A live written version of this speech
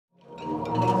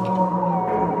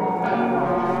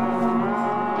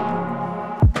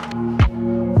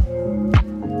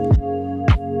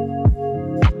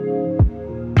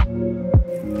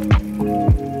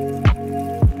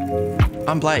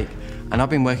I'm Blake, and I've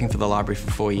been working for the library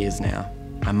for 4 years now.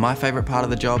 And my favourite part of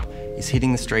the job is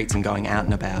hitting the streets and going out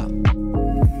and about.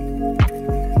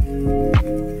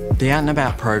 The Out and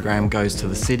About program goes to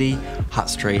the city, Hutt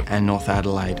Street and North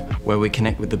Adelaide, where we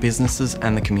connect with the businesses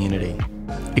and the community.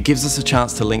 It gives us a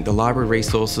chance to link the library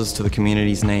resources to the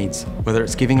community's needs, whether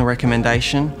it's giving a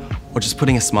recommendation or just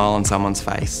putting a smile on someone's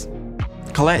face.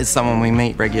 Colette is someone we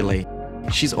meet regularly.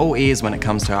 She's all ears when it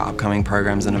comes to our upcoming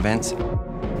programs and events.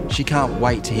 She can't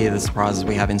wait to hear the surprises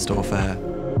we have in store for her.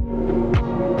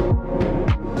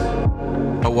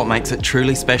 But what makes it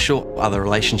truly special are the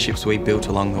relationships we built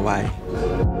along the way.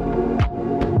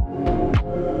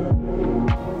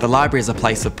 The library is a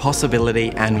place of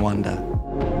possibility and wonder.